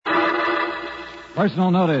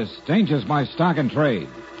Personal notice. Danger's my stock and trade.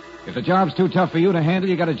 If the job's too tough for you to handle,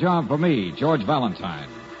 you got a job for me, George Valentine.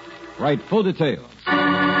 Write full details.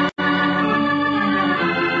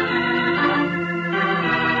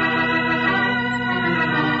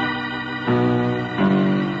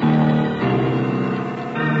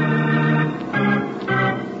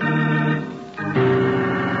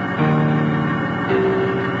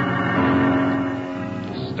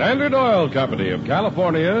 Standard Oil Company of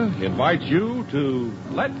California invites you to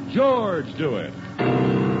Let George Do It.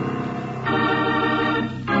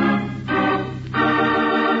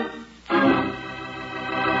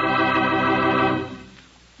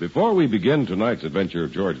 Before we begin tonight's adventure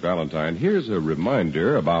of George Valentine, here's a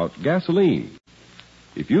reminder about gasoline.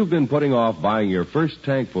 If you've been putting off buying your first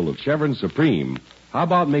tank full of Chevron Supreme, how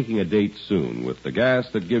about making a date soon with the gas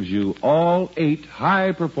that gives you all 8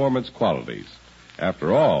 high-performance qualities?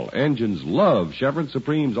 After all, engines love Chevron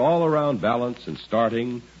Supreme's all-around balance in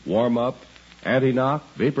starting, warm-up, anti-knock,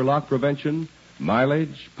 vapor lock prevention,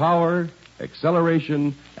 mileage, power,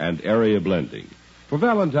 acceleration, and area blending. For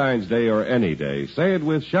Valentine's Day or any day, say it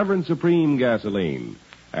with Chevron Supreme gasoline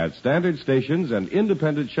at standard stations and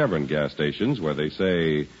independent Chevron gas stations where they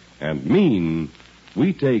say and mean,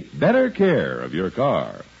 we take better care of your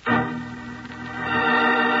car.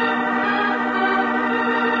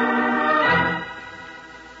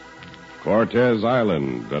 Cortez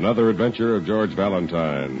Island, another adventure of George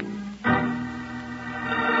Valentine.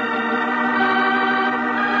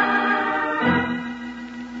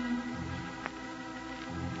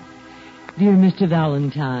 Dear Mr.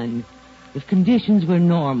 Valentine, if conditions were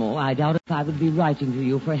normal, I doubt if I would be writing to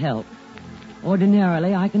you for help.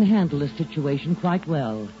 Ordinarily, I can handle a situation quite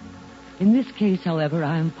well. In this case, however,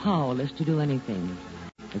 I am powerless to do anything.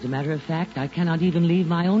 As a matter of fact, I cannot even leave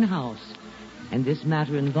my own house. And this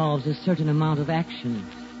matter involves a certain amount of action.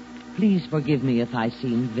 Please forgive me if I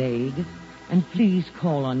seem vague, and please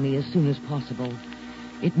call on me as soon as possible.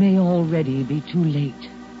 It may already be too late.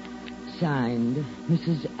 Signed,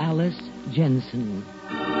 Mrs. Alice Jensen.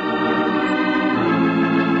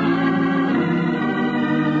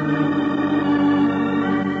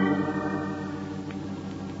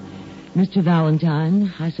 Mr.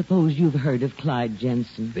 Valentine, I suppose you've heard of Clyde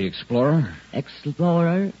Jensen. The explorer?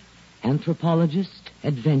 Explorer, anthropologist,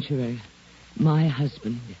 adventurer. My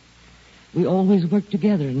husband. We always worked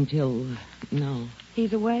together until now.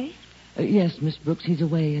 He's away? Yes, Miss Brooks, he's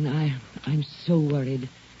away, and I'm so worried.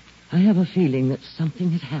 I have a feeling that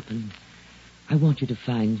something has happened. I want you to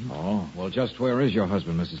find him. Oh, well, just where is your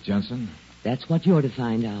husband, Mrs. Jensen? That's what you're to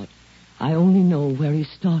find out. I only know where he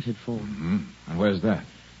started for. Mm-hmm. And where's that?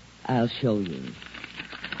 I'll show you.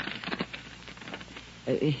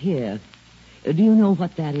 Here. Do you know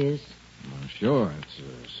what that is? Well, sure. It's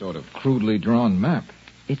a sort of crudely drawn map.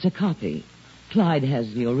 It's a copy. Clyde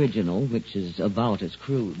has the original, which is about as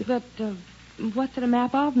crude. But what's it a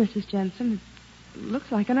map of, Mrs. Jensen? It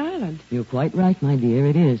looks like an island. You're quite right, my dear.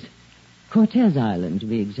 It is. Cortez Island, to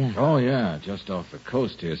be exact. Oh, yeah, just off the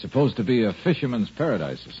coast here. Supposed to be a fisherman's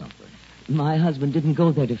paradise or something. My husband didn't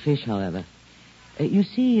go there to fish, however. You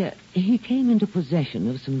see, he came into possession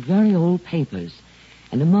of some very old papers,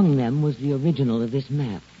 and among them was the original of this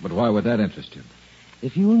map. But why would that interest you?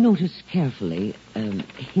 If you'll notice carefully,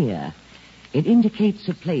 here, it indicates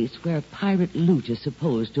a place where pirate loot is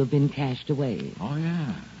supposed to have been cached away. Oh,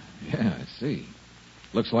 yeah. Yeah, I see.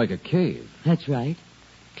 Looks like a cave. That's right.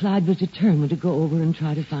 Clyde was determined to go over and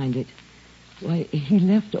try to find it. Why, he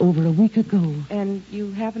left over a week ago. And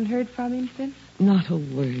you haven't heard from him since? Not a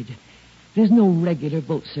word. There's no regular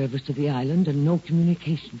boat service to the island and no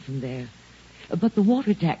communication from there. But the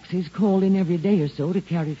water taxis call in every day or so to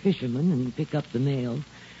carry fishermen and pick up the mail.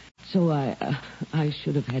 So I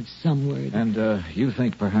should have had some word. And you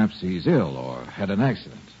think perhaps he's ill or had an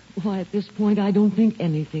accident? Why, at this point, I don't think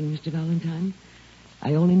anything, Mr. Valentine.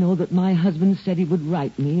 I only know that my husband said he would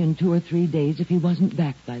write me in 2 or 3 days if he wasn't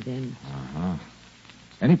back by then. Uh-huh.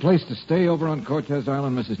 Any place to stay over on Cortez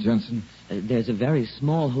Island, Mrs. Jensen? There's a very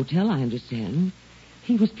small hotel, I understand.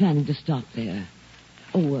 He was planning to stop there.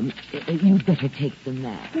 Oh, you'd better take the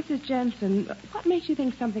map. Mrs. Jensen, what makes you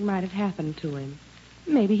think something might have happened to him?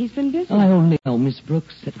 Maybe he's been busy. I only know, Miss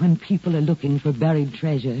Brooks, that when people are looking for buried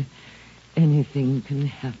treasure, anything can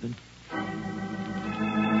happen.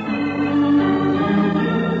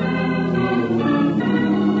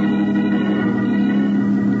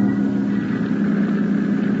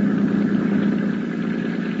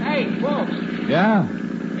 Hey, folks. Yeah?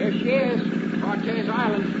 Here she is, Cortez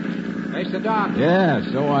Island. Face the dock. Yeah,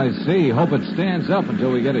 so I see. Hope it stands up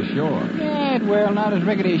until we get ashore. Yeah, well, not as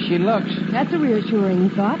rickety as she looks. That's a reassuring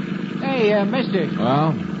thought. Hey, mister.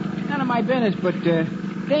 Well? None of my business, but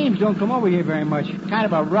dames don't come over here very much. Kind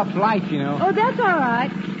of a rough life, you know. Oh, that's all right.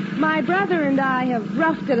 My brother and I have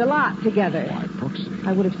roughed it a lot together. Why, Brooksy.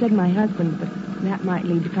 I would have said my husband, but that might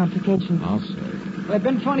lead to complications. I'll say. There have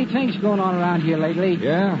been funny things going on around here lately.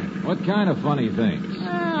 Yeah? What kind of funny things?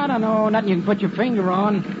 I don't know. Nothing you can put your finger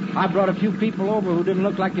on. I brought a few people over who didn't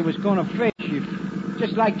look like they was going to fish.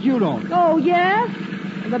 Just like you don't. Oh, yes?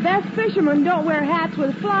 The best fishermen don't wear hats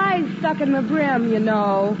with flies stuck in the brim, you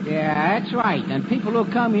know. Yeah, that's right. And people who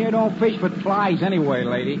come here don't fish with flies anyway,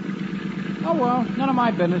 lady. Oh, well, none of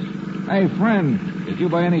my business. Hey, friend, did you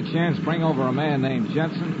by any chance bring over a man named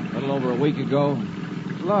Jensen a little over a week ago?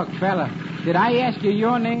 Look, fella, did I ask you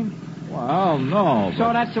your name? Well, no.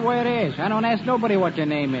 So that's the way it is. I don't ask nobody what their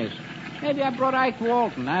name is. Maybe I brought Ike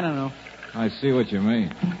Walton. I don't know. I see what you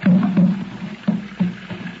mean.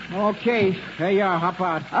 Okay, there you are. Hop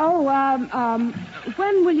out. Oh,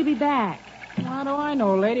 when will you be back? How do I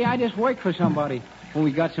know, lady? I just work for somebody. Well,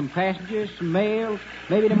 we got some passengers, some mail.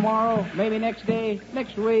 Maybe tomorrow, maybe next day,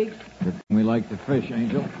 next week. We like to fish,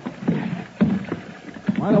 Angel.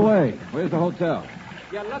 By the way, where's the hotel?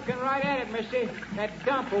 You're looking right at it, mister. That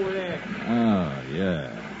dump over there. Oh,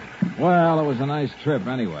 yeah. Well, it was a nice trip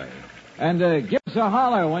anyway. And give us a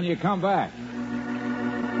holler when you come back.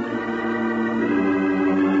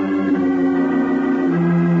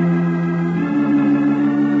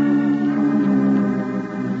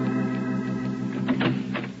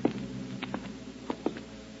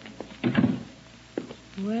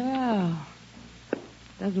 Well,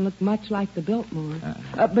 doesn't look much like the Biltmore.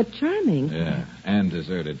 But charming. Yeah, and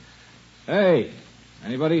deserted. Hey,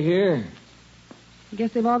 anybody here? I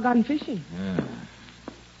guess they've all gone fishing. Yeah.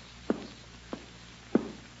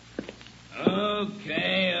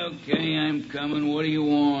 Okay, I'm coming. What do you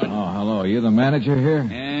want? Oh, hello. You the manager here?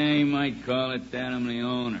 Yeah, you might call it that. I'm the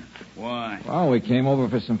owner. Why? Well, we came over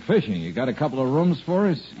for some fishing. You got a couple of rooms for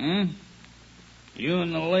us? Huh? You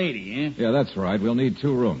and the lady, huh? Yeah, that's right. We'll need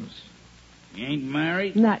 2 rooms. You ain't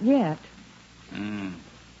married? Not yet.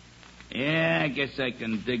 Yeah, I guess I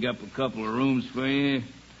can dig up a couple of rooms for you.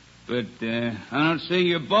 But I don't see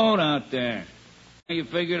your boat out there. How you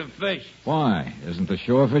figure to fish? Why? Isn't the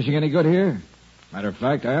shore fishing any good here? Matter of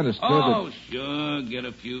fact, I understood that... Sure. Get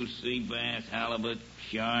a few sea bass, halibut,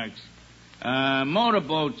 sharks.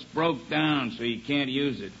 Motorboat's broke down, so you can't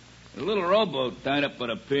use it. A little rowboat tied up at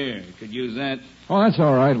a pier. You could use that. Oh, that's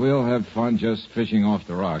all right. We'll have fun just fishing off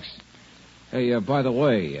the rocks. Hey, by the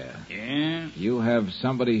way... Yeah? You have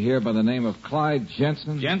somebody here by the name of Clyde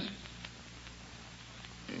Jensen? Jensen?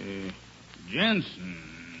 Jensen?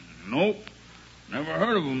 Nope. Never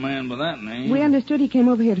heard of a man by that name. We understood he came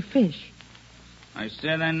over here to fish. I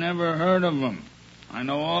said I never heard of him. I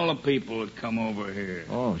know all the people that come over here.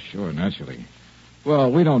 Oh, sure, naturally.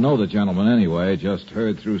 Well, we don't know the gentleman anyway. Just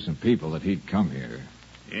heard through some people that he'd come here.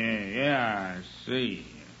 Yeah, I see.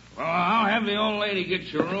 Well, I'll have the old lady get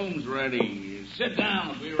your rooms ready. Sit down.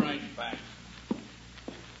 I'll be right back.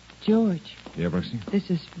 George. Yeah, Brooksy? This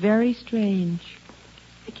is very strange.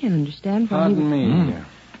 I can't understand why Pardon me.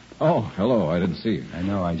 Oh, hello. I didn't see you. I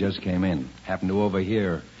know. I just came in. Happened to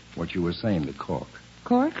overhear what you were saying to Cork.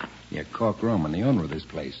 Cork? Yeah, Cork Roman, the owner of this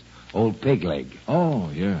place. Old Pig Leg.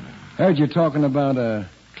 Oh, yeah. Heard you talking about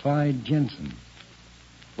Clyde Jensen.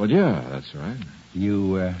 Well, yeah, that's right.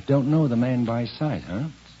 You don't know the man by sight, huh?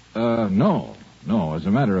 No. No, as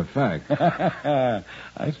a matter of fact.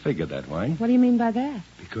 I figured that way. What do you mean by that?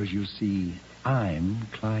 Because, you see, I'm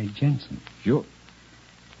Clyde Jensen. You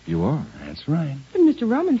are? That's right. But Mr.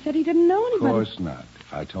 Roman said he didn't know Of anybody. course not.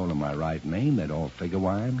 If I told them my right name, they'd all figure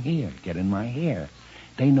why I'm here, get in my hair.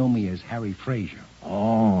 They know me as Harry Frazier.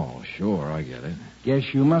 Oh, sure, I get it.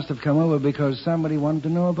 Guess you must have come over because somebody wanted to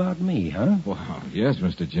know about me, huh? Well, yes,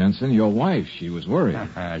 Mr. Jensen, your wife, she was worried.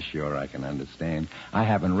 Sure, I can understand. I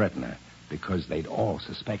haven't written her because they'd all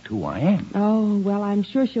suspect who I am. Oh, well, I'm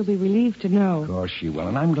sure she'll be relieved to know. Of course she will,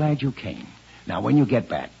 and I'm glad you came. Now, when you get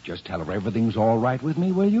back, just tell her everything's all right with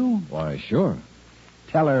me, will you? Why, sure.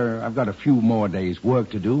 Tell her I've got a few more days'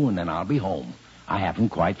 work to do, and then I'll be home. I haven't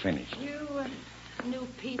quite finished. You new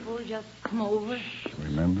people just come over.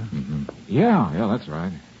 Remember? Mm-hmm. Yeah, that's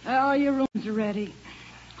right. Oh, your rooms are ready.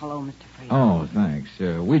 Hello, Mr. Fraser. Oh, thanks.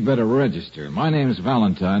 We'd better register. My name's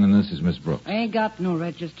Valentine, and this is Miss Brooks. I ain't got no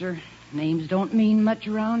register. Names don't mean much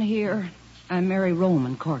around here. I'm Mary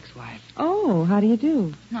Roman, Cork's wife. Oh, how do you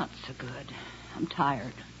do? Not so good. I'm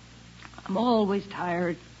tired. I'm always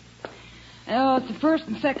tired. Oh, it's the first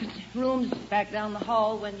and second rooms back down the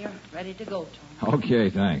hall when you're ready to go to them. Okay,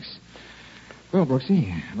 thanks. Well,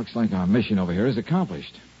 Brooksy, looks like our mission over here is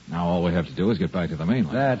accomplished. Now all we have to do is get back to the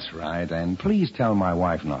mainland. That's right, and please tell my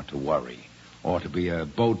wife not to worry. Ought to be a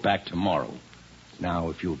boat back tomorrow. Now,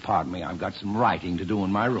 if you'll pardon me, I've got some writing to do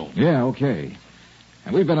in my room. Yeah, okay.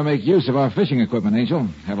 And we'd better make use of our fishing equipment, Angel.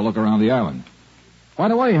 Have a look around the island. By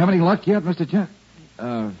the way, have any luck yet, Mr.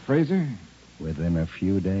 Fraser? Within a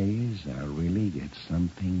few days, I'll really get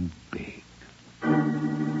something big.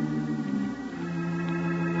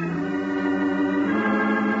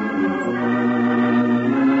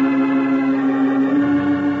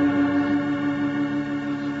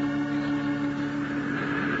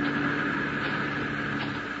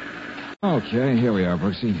 Okay, here we are,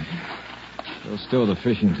 Brooksy. We'll stow the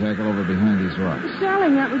fishing tackle over behind these rocks.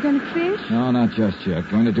 Darling, aren't we going to fish? No, not just yet.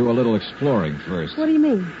 Going to do a little exploring first. What do you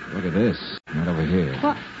mean? Look at this. Right over here.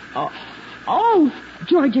 What? Oh,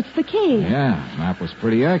 George, it's the cave. Yeah, map was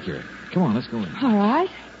pretty accurate. Come on, let's go in. All right.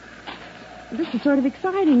 This is sort of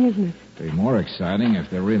exciting, isn't it? It'd be more exciting if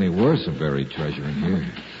there really were some buried treasure in here.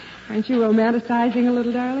 Aren't you romanticizing a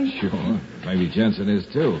little, darling? Sure. Maybe Jensen is,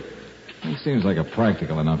 too. He seems like a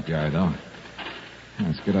practical enough guy, though.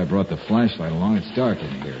 It's good I brought the flashlight along. It's dark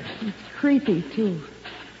in here. It's creepy, too.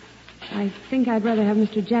 I think I'd rather have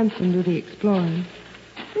Mr. Jensen do the exploring.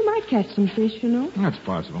 We might catch some fish, you know. That's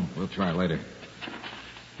possible. We'll try later.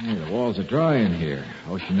 Hey, the walls are dry in here.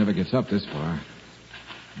 Ocean never gets up this far.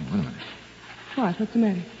 Oh, wait a minute. What? What's the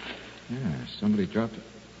matter? Yeah, somebody dropped it.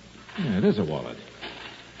 Yeah, it is a wallet.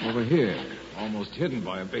 Over here, almost hidden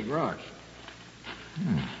by a big rock.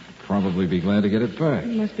 Yeah, probably be glad to get it back.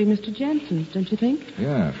 It must be Mr. Jensen's, don't you think?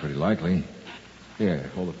 Yeah, pretty likely. Here,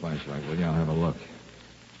 hold the flashlight, will you? I'll have a look.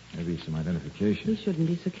 Maybe some identification. He shouldn't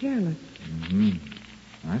be so careless.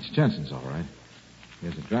 Mm-hmm. That's Jensen's, all right.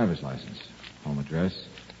 Here's a driver's license. Home address.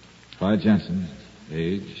 Clyde Jensen.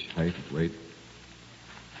 Age, height, weight.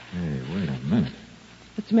 Hey, wait a minute.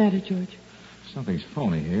 What's the matter, George? Something's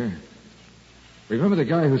phony here. Remember the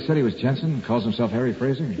guy who said he was Jensen, calls himself Harry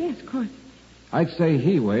Fraser? Yes, of course. I'd say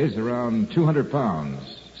he weighs around 200 pounds.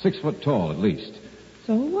 6 foot tall, at least.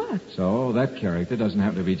 So what? So that character doesn't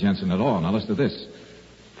have to be Jensen at all. Now listen to this.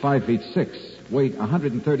 5 feet 6, weight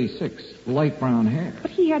 136, light brown hair.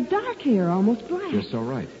 But he had dark hair, almost black. You're so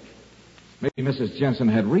right. Maybe Mrs. Jensen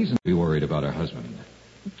had reason to be worried about her husband.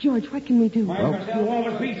 George, what can we do? Well, you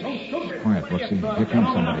always be so stupid? quiet, Brooksy. Here comes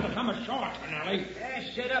somebody. I'm a short, Nellie.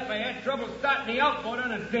 Shut up. I had trouble starting the outboard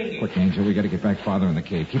on a dinghy. Quick, Angel. We got to get back farther in the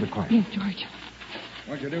cave. Keep it quiet. Yes, George.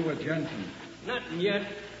 What'd you do with Jensen? Nothing yet.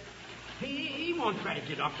 He won't try to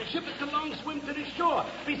get off the ship. It's a long swim to the shore.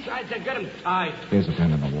 Besides, I got him tied. There's a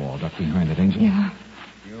bend in the wall. Duck behind it, Angel. Yeah.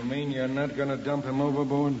 You mean you're not going to dump him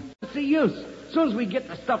overboard? What's the use? As soon as we get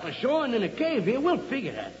the stuff ashore and in a cave here, we'll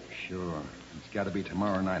figure that. Sure. It's got to be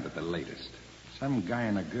tomorrow night at the latest. Some guy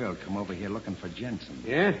and a girl come over here looking for Jensen.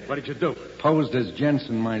 Yeah? What did you do? Posed as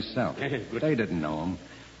Jensen myself. Good. They didn't know him.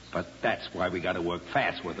 But that's why we got to work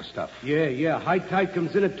fast with the stuff. Yeah. High tide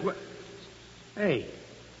comes in at Hey,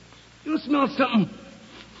 you smell something?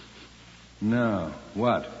 No.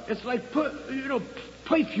 What? It's like,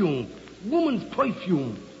 perfume. Woman's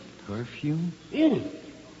perfume. Perfume? Yeah.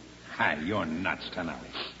 Hi, you're nuts, Tonelli.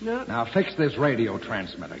 No. Now fix this radio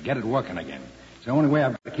transmitter. Get it working again. It's the only way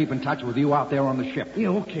I've got to keep in touch with you out there on the ship. Yeah,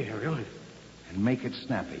 okay, Harry. All right. And make it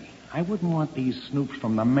snappy. I wouldn't want these snoops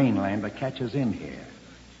from the mainland to catch us in here.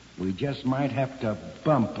 We just might have to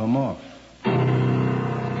bump them off.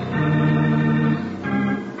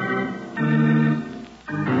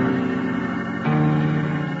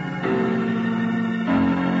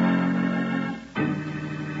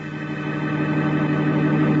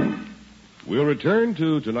 We'll return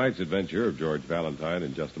to tonight's adventure of George Valentine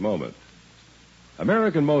in just a moment.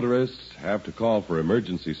 American motorists have to call for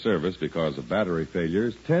emergency service because of battery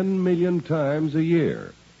failures 10 million times a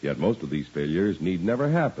year. Yet most of these failures need never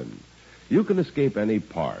happen. You can escape any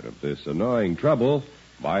part of this annoying trouble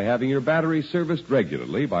by having your battery serviced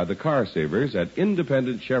regularly by the car savers at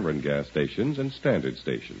independent Chevron gas stations and standard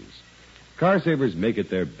stations. Car savers make it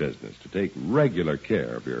their business to take regular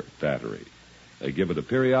care of your battery. They give it a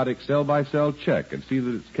periodic cell-by-cell check and see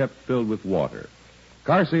that it's kept filled with water.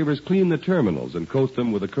 Car savers clean the terminals and coat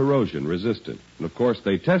them with a corrosion resistant. And, of course,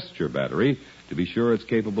 they test your battery to be sure it's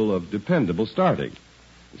capable of dependable starting.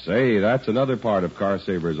 Say, that's another part of Car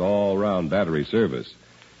Savers' all-round battery service.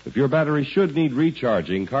 If your battery should need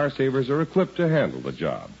recharging, Car Savers are equipped to handle the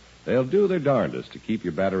job. They'll do their darndest to keep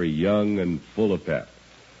your battery young and full of pep.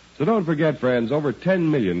 So don't forget, friends, over 10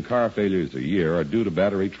 million car failures a year are due to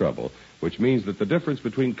battery trouble, which means that the difference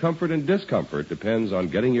between comfort and discomfort depends on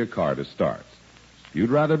getting your car to start. If you'd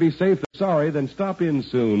rather be safe than sorry, then stop in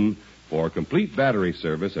soon for complete battery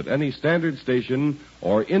service at any standard station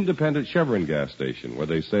or independent Chevron gas station where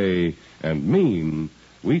they say and mean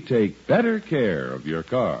we take better care of your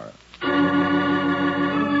car.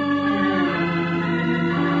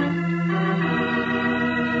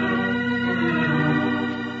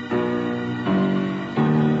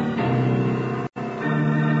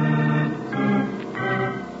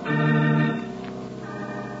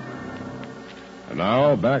 And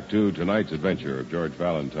now, back to tonight's adventure of George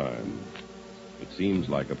Valentine. It seems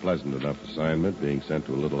like a pleasant enough assignment, being sent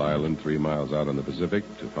to a little island 3 miles out on the Pacific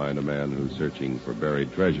to find a man who's searching for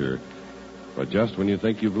buried treasure. But just when you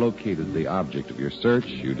think you've located the object of your search,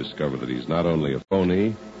 you discover that he's not only a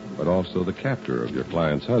phony, but also the captor of your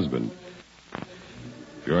client's husband.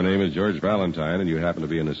 If your name is George Valentine and you happen to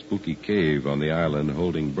be in a spooky cave on the island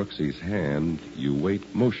holding Brooksy's hand, you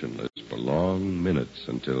wait motionless for long minutes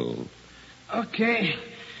until... Okay.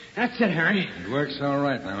 That's it, Harry. It works all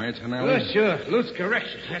right now, eh, Tonelli? Well, sure. Loose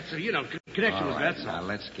correction. That's, connection was right, that's now all.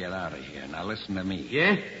 let's get out of here. Now listen to me.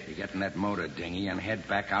 Yeah? You get in that motor dinghy and head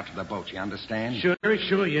back out to the boat, you understand? Sure, Harry,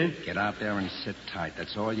 sure, yeah. Get out there and sit tight.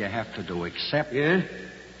 That's all you have to do, except... Yeah?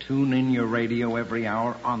 Tune in your radio every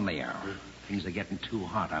hour on the hour. Things are getting too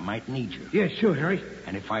hot. I might need you. Yeah, sure, Harry.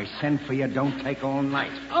 And if I send for you, don't take all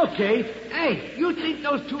night. Okay. Hey, you think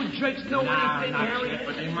those two jerks know anything, Harry?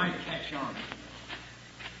 But they might catch on.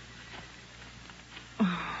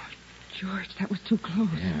 Oh, George, that was too close.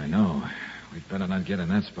 Yeah, I know. We'd better not get in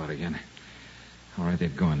that spot again. All right, they're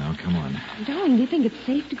going now. Come on. Darling, do you think it's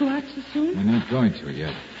safe to go out so soon? We're not going to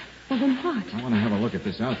yet. Well, then what? I want to have a look at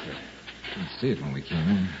this outfit. Didn't see it when we came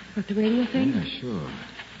in. What, the radio thing? Yeah, sure.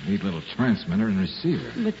 Neat little transmitter and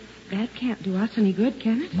receiver. But that can't do us any good,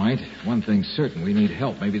 can it? Might. One thing's certain. We need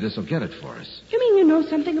help. Maybe this will get it for us. You mean you know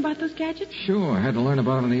something about those gadgets? Sure. I had to learn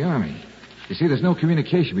about them in the Army. You see, there's no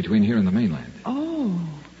communication between here and the mainland. Oh.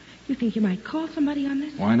 You think you might call somebody on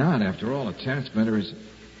this? Why not? After all, a transmitter is...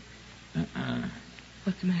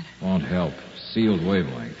 What's the matter? Won't help. Sealed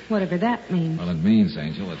wavelength. Whatever that means. Well, it means,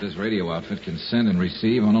 Angel, that this radio outfit can send and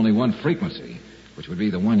receive on only one frequency, which would be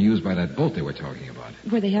the one used by that boat they were talking about.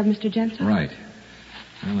 Where they have Mr. Jensen? Right.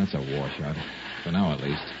 Well, that's a washout. For now, at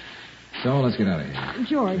least. So, let's get out of here.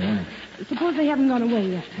 George, Yeah? suppose they haven't gone away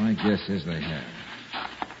yet. My guess is they have.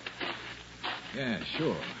 Yeah,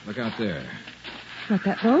 sure. Look out there. What,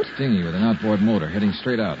 that boat? Dinghy with an outboard motor heading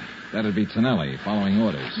straight out. That'd be Tonelli following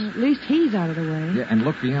orders. Well, at least he's out of the way. Yeah, and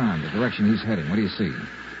look beyond, the direction he's heading. What do you see?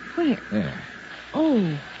 Where? There.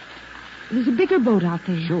 Oh, there's a bigger boat out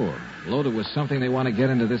there. Sure. Loaded with something they want to get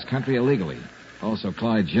into this country illegally. Also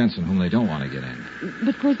Clyde Jensen, whom they don't want to get in.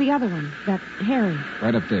 But where's the other one? That Harry.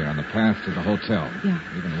 Right up there on the path to the hotel. Yeah.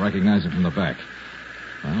 You can recognize him from the back.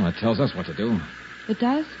 Well, that tells us what to do. It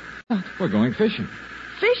does? What? We're going fishing.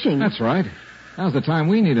 Fishing? That's right. Now's the time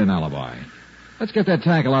we need an alibi. Let's get that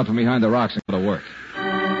tackle out from behind the rocks and go to work.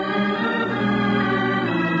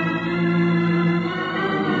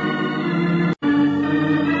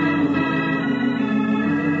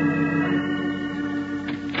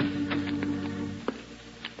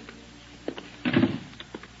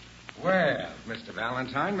 Well, Mr.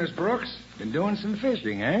 Valentine, Miss Brooks, been doing some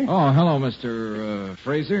fishing, eh? Oh, hello, Mr.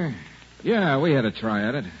 Fraser. Yeah, we had a try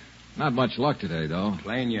at it. Not much luck today, though.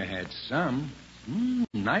 Plain you had some.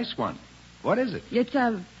 Nice one. What is it? It's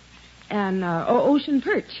an ocean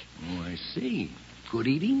perch. Oh, I see. Good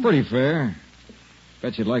eating? Pretty fair.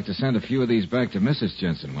 Bet you'd like to send a few of these back to Mrs.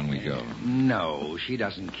 Jensen when we go. No, she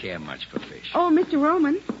doesn't care much for fish. Oh, Mr.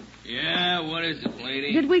 Roman, Yeah, what is it,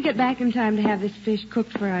 lady? did we get back in time to have this fish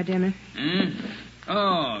cooked for our dinner?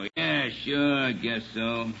 Oh, yeah, sure, I guess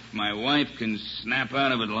so. If my wife can snap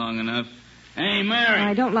out of it long enough. Hey, Mary.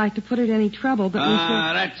 I don't like to put her to any trouble, but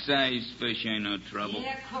That size fish ain't no trouble.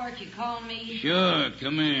 Yeah, Court, you call me? Sure,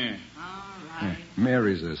 come here. All right.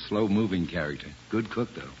 Mary's a slow-moving character. Good cook,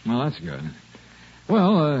 though. Well, that's good.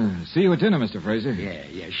 Well, see you at dinner, Mr. Fraser.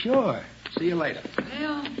 Yeah, sure. See you later.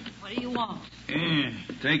 Well, what do you want? Yeah,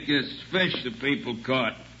 take this fish the people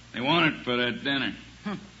caught. They want it for their dinner.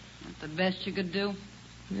 Not the best you could do?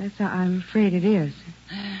 yes, I'm afraid it is.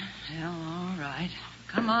 Well, all right.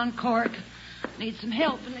 Come on, Court. Need some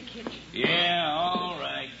help in the kitchen. Yeah, all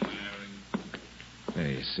right,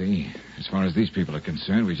 Mary. Hey, see, as far as these people are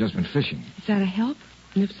concerned, we've just been fishing. Is that a help?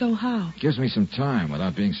 And if so, how? Gives me some time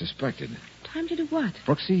without being suspected. Time to do what?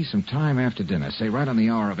 Brooksy, some time after dinner. Say right on the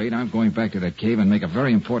hour of 8, I'm going back to that cave and make a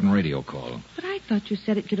very important radio call. But I thought you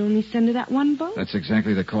said it could only send to that one boat. That's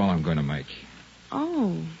exactly the call I'm going to make.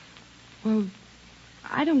 Oh. Well,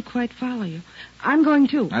 I don't quite follow you. I'm going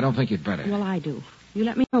too. I don't think you'd better. Well, I do. You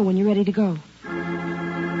let me know when you're ready to go.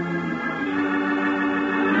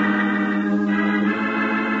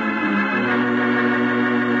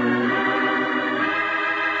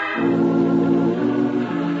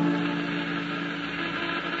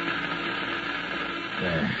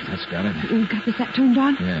 There, that's got it. You got the set turned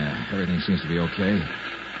on? Yeah, everything seems to be okay.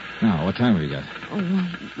 Now, what time have you got? Oh,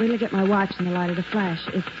 wait till I get my watch in the light of the flash.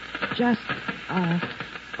 It's just,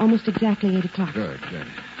 almost exactly 8 o'clock. Good.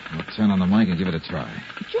 I'll turn on the mic and give it a try.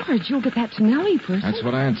 George, you'll get that Tonelli person. That's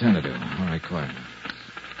what I intend to do. All right, quiet.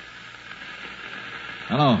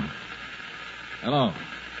 Hello. Hello.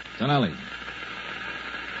 Tonelli.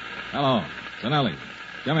 Hello. Tonelli.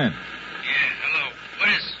 Come in. Yeah, hello. What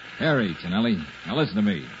is it? Harry, Tonelli. Now listen to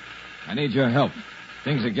me. I need your help.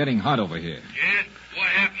 Things are getting hot over here. Yeah? What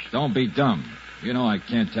happened? Don't be dumb. You know I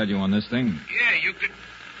can't tell you on this thing. Yeah, you could...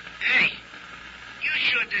 Hey, you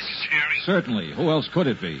sure this is Harry? Certainly. Who else could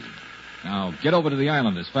it be? Now, get over to the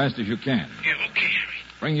island as fast as you can. Yeah, okay, Harry.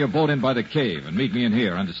 Bring your boat in by the cave and meet me in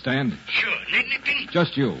here, understand? Sure. Need anything?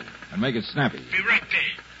 Just you. And make it snappy. Be right there.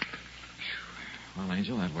 Well,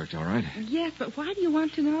 Angel, that worked all right. Yes, but why do you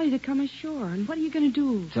want Tonelli to come ashore? And what are you going to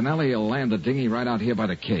do? Tonelli will land the dinghy right out here by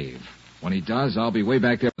the cave. When he does, I'll be way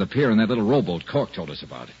back there at the pier in that little rowboat Cork told us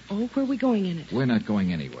about. Oh, where are we going in it? We're not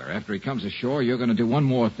going anywhere. After he comes ashore, you're going to do one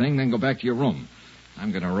more thing, then go back to your room.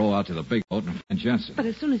 I'm going to row out to the big boat and find Jensen. But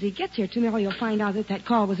as soon as he gets here, Tonelli will find out that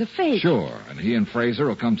call was a fake. Sure, and he and Fraser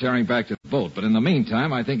will come tearing back to the boat. But in the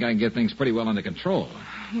meantime, I think I can get things pretty well under control.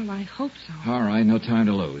 Well, I hope so. All right, no time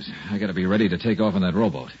to lose. I got to be ready to take off in that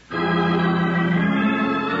rowboat.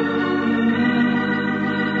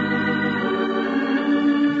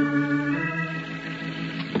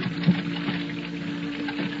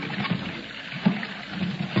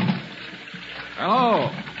 Hello.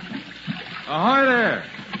 Ahoy there.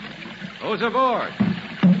 Who's aboard?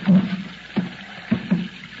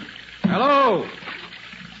 Hello.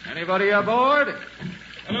 Anybody aboard?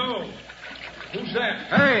 Hello. Who's that?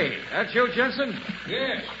 Hey, that's you, Jensen?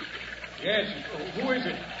 Yes. Yes. Who is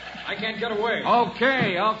it? I can't get away.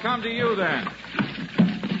 Okay, I'll come to you then.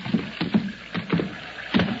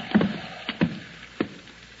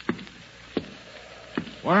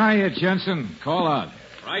 Where are you, Jensen? Call out.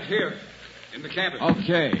 Right here. In the cabin.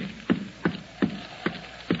 Okay.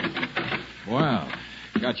 Well,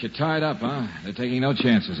 got you tied up, huh? They're taking no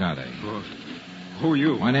chances, are they? Who are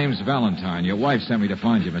you? My name's Valentine. Your wife sent me to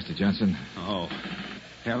find you, Mr. Jensen. Oh.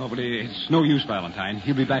 Yeah, but it's no use, Valentine.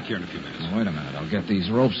 He'll be back here in a few minutes. Now, wait a minute. I'll get these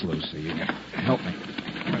ropes loose so you can help me.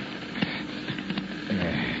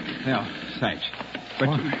 Yeah, thanks. But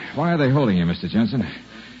Why are they holding you, Mr. Jensen?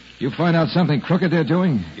 You find out something crooked they're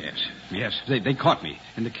doing? Yes. They caught me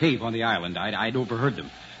in the cave on the island. I'd overheard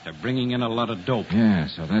them. They're bringing in a lot of dope. Yeah,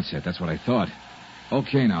 so that's it. That's what I thought.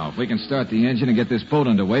 Okay, now, if we can start the engine and get this boat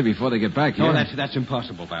underway before they get back here... No, that's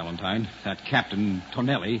impossible, Valentine. That Captain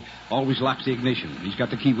Tonelli always locks the ignition. He's got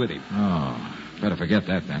the key with him. Oh, better forget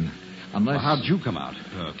that then. Unless... Well, how'd you come out?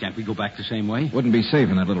 Can't we go back the same way? Wouldn't be safe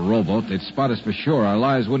in that little rowboat. They'd spot us for sure. Our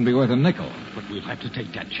lives wouldn't be worth a nickel. But we'll have to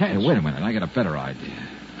take that chance. Hey, wait a minute. I got a better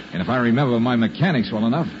idea. And if I remember my mechanics well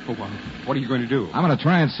enough... Oh, well, what are you going to do? I'm going to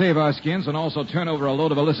try and save our skins and also turn over a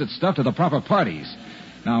load of illicit stuff to the proper parties.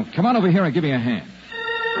 Now, come on over here and give me a hand.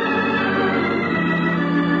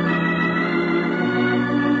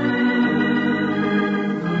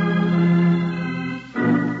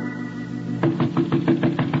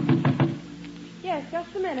 Yes,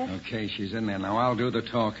 just a minute. Okay, she's in there. Now I'll do the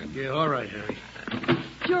talking. Yeah, all right, Harry.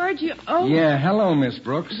 George, you... Oh. Yeah, hello, Miss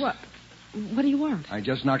Brooks. What do you want? I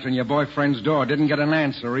just knocked on your boyfriend's door. Didn't get an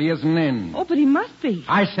answer. He isn't in. Oh, but he must be.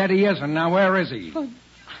 I said he isn't. Now, where is he? Well,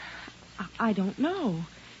 I don't know.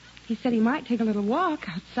 He said he might take a little walk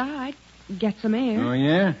outside, get some air. Oh,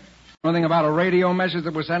 yeah? Nothing about a radio message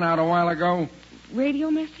that was sent out a while ago? Radio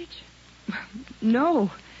message? No.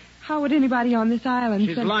 How would anybody on this island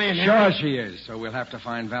She's send... lying, Sure Harry. she is. So we'll have to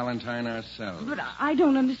find Valentine ourselves. But I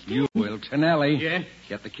don't understand. You will. Tonelli. Yeah?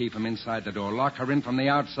 Get the key from inside the door. Lock her in from the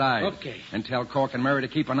outside. Okay. And tell Cork and Mary to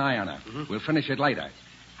keep an eye on her. Mm-hmm. We'll finish it later.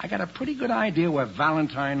 I got a pretty good idea where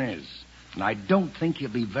Valentine is. And I don't think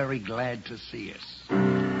you'll be very glad to see us.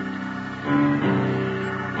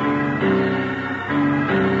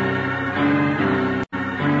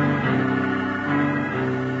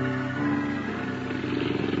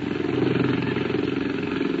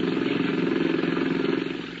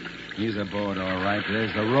 He's aboard, all right.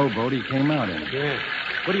 There's the rowboat he came out in. Yeah.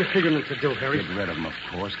 What are you figuring to do, Harry? Get rid of him, of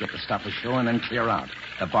course. Get the stuff ashore and then clear out.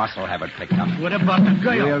 The boss will have it picked up. What about the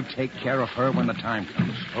girl? We'll take care of her when the time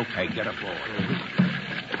comes. Okay, get aboard.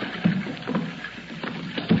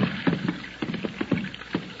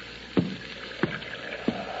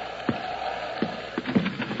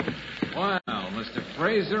 Wow, Mr.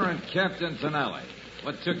 Fraser and Captain Tonelli.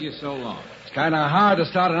 What took you so long? It's kind of hard to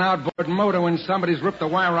start an outboard motor when somebody's ripped the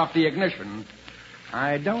wire off the ignition.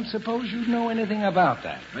 I don't suppose you know anything about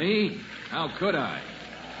that. Me? How could I?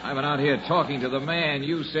 I've been out here talking to the man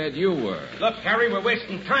you said you were. Look, Harry, we're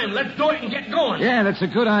wasting time. Let's do it and get going. Yeah, that's a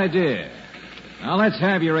good idea. Now, let's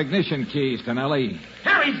have your ignition keys, Tonelli.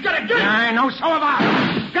 Harry's got a gun. I know, so have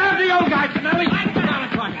I. Grab the old guy, Tonelli.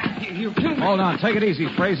 Valentine. You killed me. Hold on. Take it easy,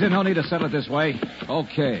 Fraser. No need to settle it this way.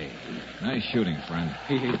 Okay. Nice shooting, friend.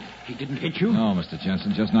 He didn't hit you? No, Mr.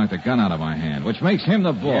 Jensen. Just knocked the gun out of my hand, which makes him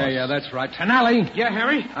the boss. Yeah, that's right. Tonelli. Yeah,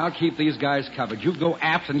 Harry? I'll keep these guys covered. You go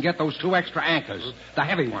aft and get those 2 extra anchors, the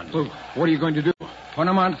heavy ones. What are you going to do? Put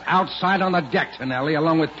them outside on the deck, Tonelli,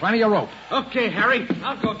 along with plenty of rope. Okay, Harry.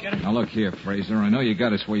 I'll go get him. Now, look here, Fraser. I know you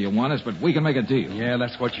got us where you want us, but we can make a deal. Yeah,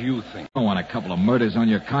 that's what you think. You don't want a couple of murders on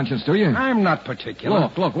your conscience, do you? I'm not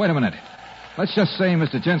particular. Look, wait a minute. Let's just say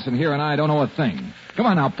Mr. Jensen here and I don't know a thing. Come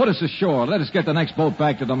on now, put us ashore. Let us get the next boat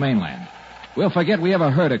back to the mainland. We'll forget we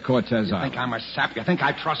ever heard of Cortez You Island. think I'm a sap? You think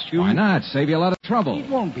I trust you? Why not? Save you a lot of trouble. It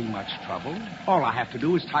won't be much trouble. All I have to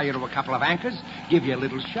do is tie you to a couple of anchors, give you a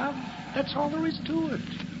little shove. That's all there is to it.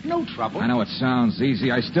 No trouble. I know it sounds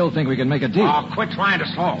easy. I still think we can make a deal. Oh, quit trying to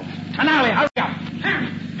solve. Tonelli, hurry up.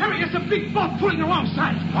 Harry, it's a big boat pulling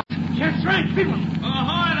alongside. What? Yes, right, people.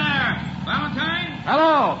 Ahoy there! Valentine?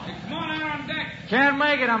 Hello. Come on out on deck. Can't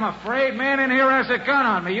make it, I'm afraid. Man in here has a gun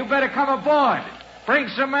on me. You better come aboard. Bring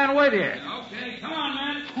some men with you. Okay, come on,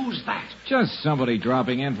 man. Who's that? Just somebody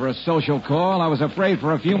dropping in for a social call. I was afraid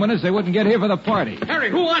for a few minutes they wouldn't get here for the party. Harry,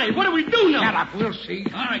 who are they? What do we do now? Shut up, we'll see.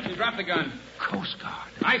 All right, you drop the gun. Coast Guard.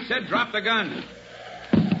 I said drop the gun.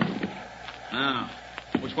 Now,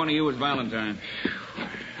 which one of you is Valentine?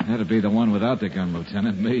 That'd be the one without the gun,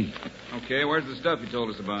 Lieutenant. Me. Okay, where's the stuff you told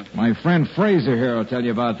us about? My friend Fraser here will tell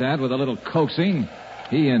you about that with a little coaxing.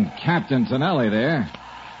 He and Captain Tonelli there.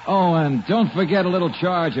 Oh, and don't forget a little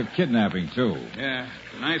charge of kidnapping, too. Yeah,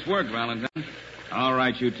 nice work, Valentine. All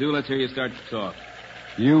right, you two, let's hear you start to talk.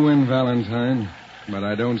 You win, Valentine, but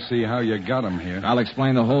I don't see how you got him here. I'll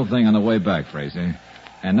explain the whole thing on the way back, Fraser.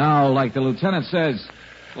 And now, like the lieutenant says,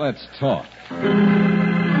 let's talk.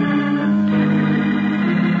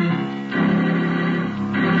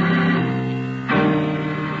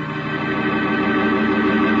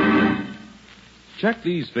 Check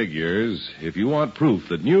these figures if you want proof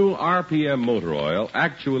that new RPM motor oil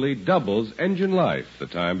actually doubles engine life, the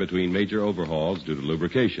time between major overhauls due to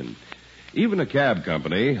lubrication. Even a cab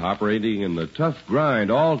company operating in the tough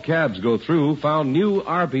grind all cabs go through found new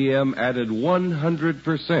RPM added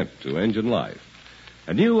 100% to engine life.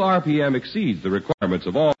 A new RPM exceeds the requirements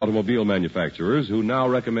of all automobile manufacturers who now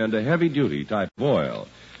recommend a heavy-duty type of oil.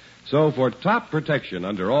 So for top protection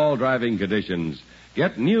under all driving conditions,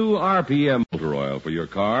 get new RPM motor oil for your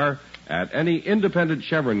car at any independent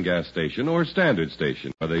Chevron gas station or standard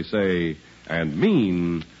station where they say and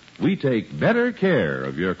mean we take better care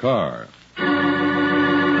of your car.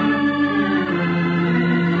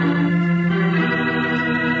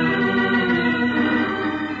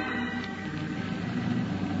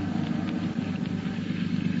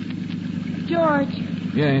 George,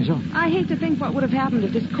 Yeah, Angel? I hate to think what would have happened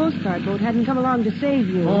if this Coast Guard boat hadn't come along to save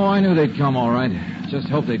you. Oh, I knew they'd come all right. Just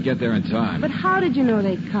hoped they'd get there in time. But how did you know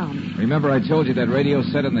they'd come? Remember I told you that radio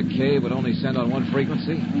set in the cave would only send on one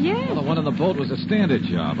frequency? Yes. Well, the one on the boat was a standard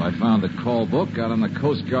job. I found the call book out on the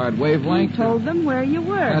Coast Guard wavelength. You told them where you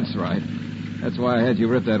were. That's right. That's why I had you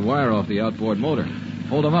rip that wire off the outboard motor.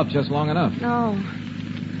 Hold them up just long enough. No.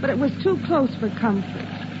 But it was too close for comfort.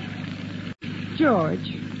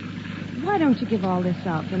 George, why don't you give all this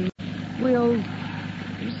up and we'll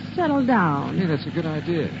settle down? Hey, that's a good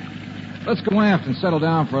idea. Let's go aft and settle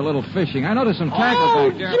down for a little fishing. I noticed some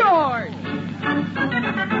tackle back there. George!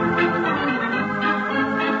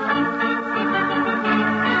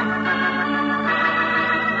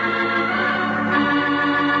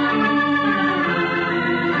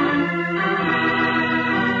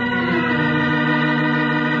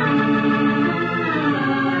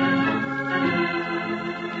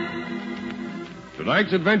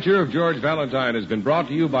 Tonight's adventure of George Valentine has been brought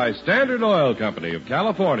to you by Standard Oil Company of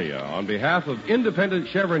California on behalf of independent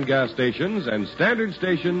Chevron gas stations and standard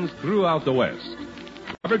stations throughout the West.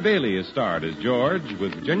 Robert Bailey is starred as George,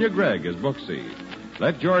 with Virginia Gregg as Brooksy.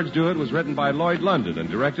 Let George Do It was written by Lloyd London and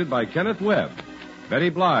directed by Kenneth Webb. Betty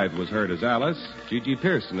Blythe was heard as Alice, Gigi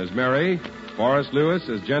Pearson as Mary, Forrest Lewis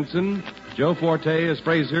as Jensen, Joe Forte as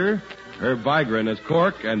Fraser, Herb Vigran as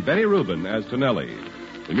Cork, and Benny Rubin as Tonelli.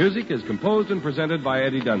 The music is composed and presented by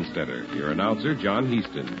Eddie Dunstetter. Your announcer, John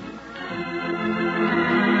Heaston.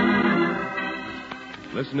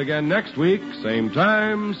 Listen again next week, same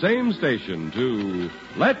time, same station, to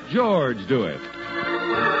Let George Do It.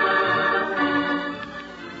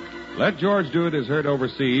 Let George Do It is heard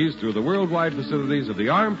overseas through the worldwide facilities of the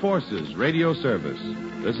Armed Forces Radio Service.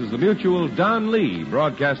 This is the Mutual Don Lee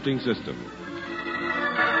Broadcasting System.